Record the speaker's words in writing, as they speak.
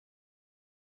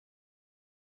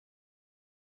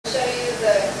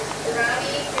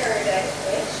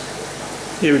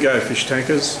Here we go, fish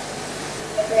tankers.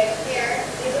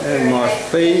 And my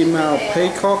female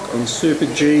peacock on Super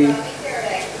G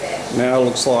now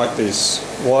looks like this.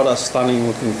 What a stunning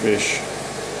looking fish.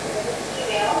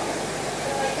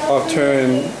 I've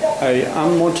turned a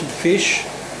unwanted fish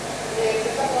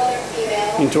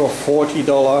into a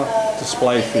 $40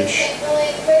 display fish.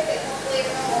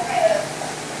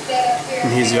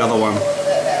 And here's the other one.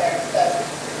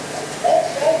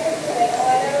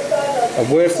 A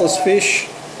worthless fish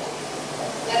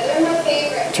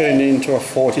turned into a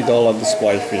 $40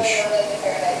 display fish.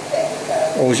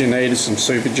 All you need is some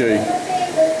Super G.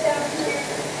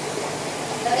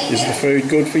 Is the food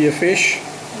good for your fish?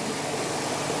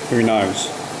 Who knows?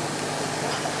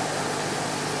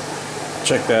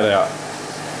 Check that out.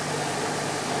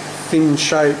 Fin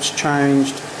shapes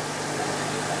changed.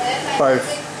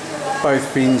 Both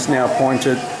fins now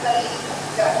pointed.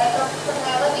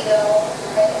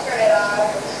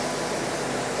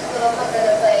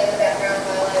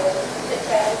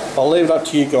 I'll leave it up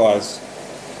to you guys.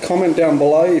 Comment down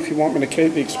below if you want me to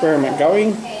keep the experiment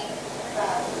going,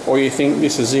 or you think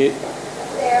this is it.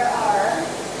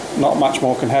 Not much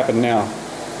more can happen now.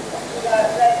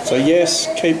 So yes,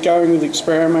 keep going with the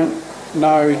experiment.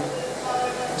 No,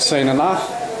 seen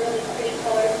enough.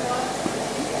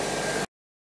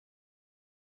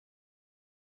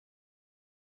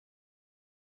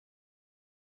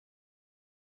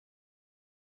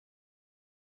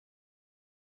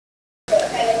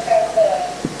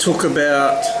 Took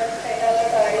about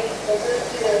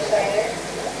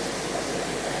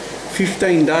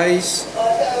 15 days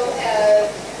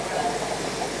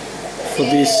for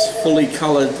this fully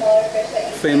coloured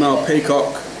female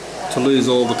peacock to lose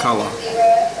all the colour.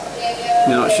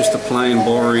 Now it's just a plain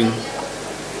boring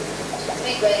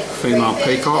female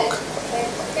peacock,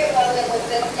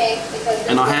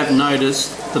 and I have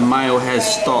noticed the male has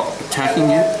stopped attacking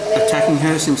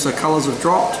her since the colours have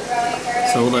dropped.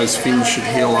 So all those fins should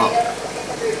heal up.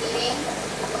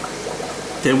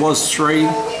 There was 3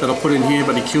 that I put in here,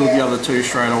 but he killed the other 2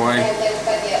 straight away.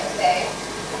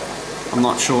 I'm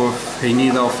not sure if he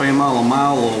knew they were female or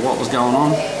male or what was going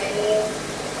on.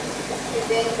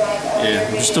 Yeah,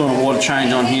 I'm just doing a water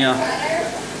change on here.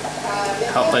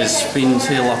 Help those fins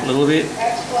heal up a little bit.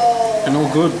 And all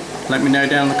good. Let me know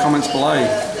down in the comments below.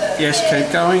 Yes, keep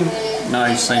going. No,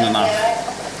 you've seen enough.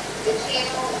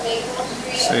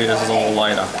 See this all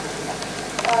later.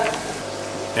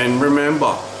 And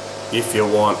remember, if you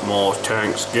want more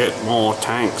tanks, get more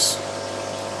tanks.